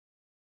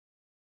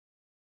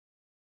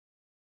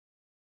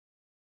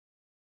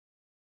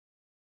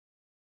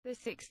The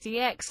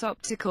 60x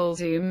optical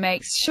zoom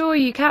makes sure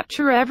you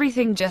capture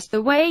everything just the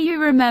way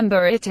you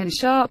remember it in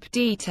sharp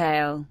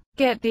detail.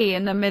 Get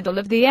in the middle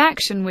of the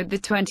action with the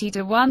 20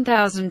 to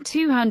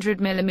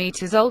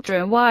 1200mm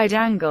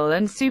ultra-wide-angle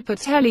and super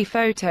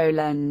telephoto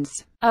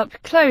lens, up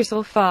close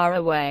or far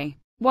away,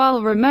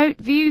 while remote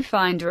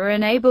viewfinder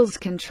enables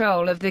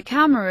control of the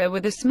camera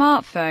with a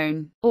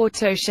smartphone.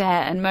 Auto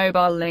Share and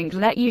Mobile Link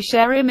let you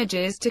share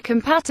images to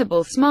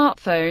compatible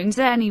smartphones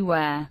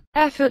anywhere.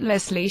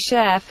 Effortlessly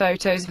share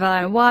photos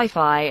via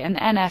Wi-Fi and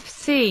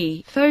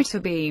NFC photo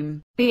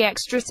beam. The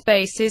extra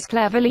space is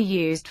cleverly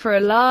used for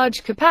a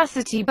large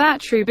capacity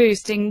battery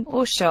boosting,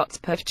 or shots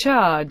per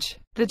charge.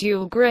 The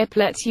dual grip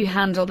lets you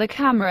handle the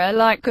camera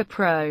like a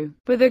pro,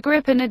 with a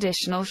grip and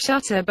additional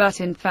shutter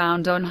button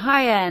found on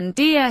high-end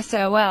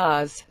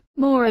DSLRs.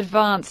 More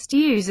advanced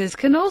users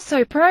can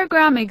also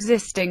program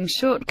existing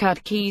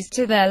shortcut keys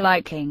to their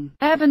liking.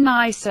 Even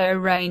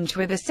ISO range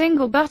with a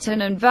single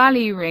button and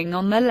value ring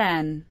on the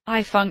lens.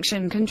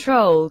 Eye-function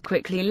control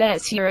quickly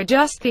lets you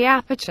adjust the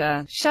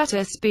aperture,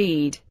 shutter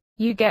speed.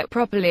 You get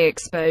properly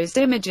exposed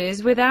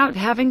images without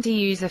having to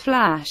use a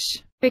flash,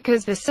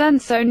 because the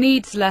sensor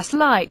needs less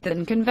light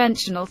than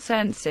conventional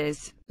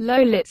sensors.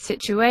 Low-lit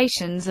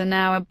situations are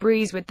now a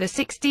breeze with the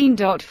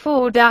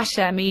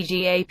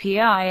 16.4-MEG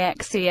API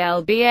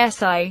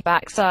XELBSI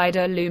backside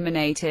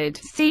illuminated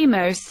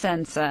CMOS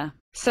sensor,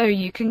 so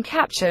you can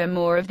capture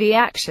more of the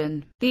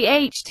action. The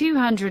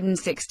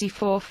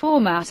H.264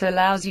 format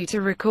allows you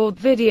to record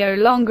video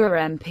longer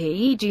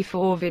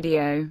MPEG-4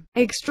 video.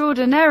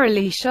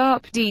 Extraordinarily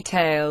sharp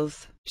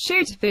details.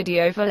 Shoot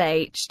video Full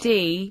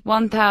HD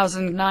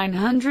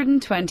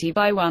 1920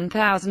 by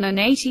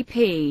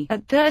 1080p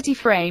at 30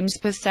 frames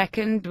per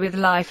second with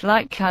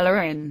lifelike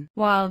color in,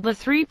 while the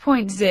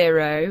 3.0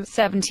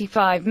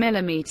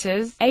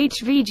 75mm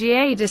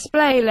HVGA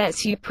display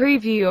lets you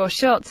preview your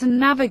shots and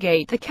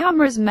navigate the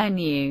camera's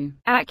menu.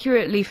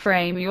 Accurately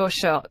frame your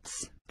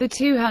shots. The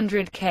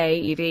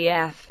 200K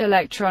EVF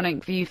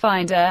electronic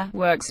viewfinder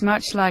works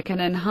much like an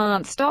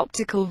enhanced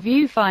optical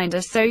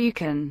viewfinder, so you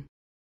can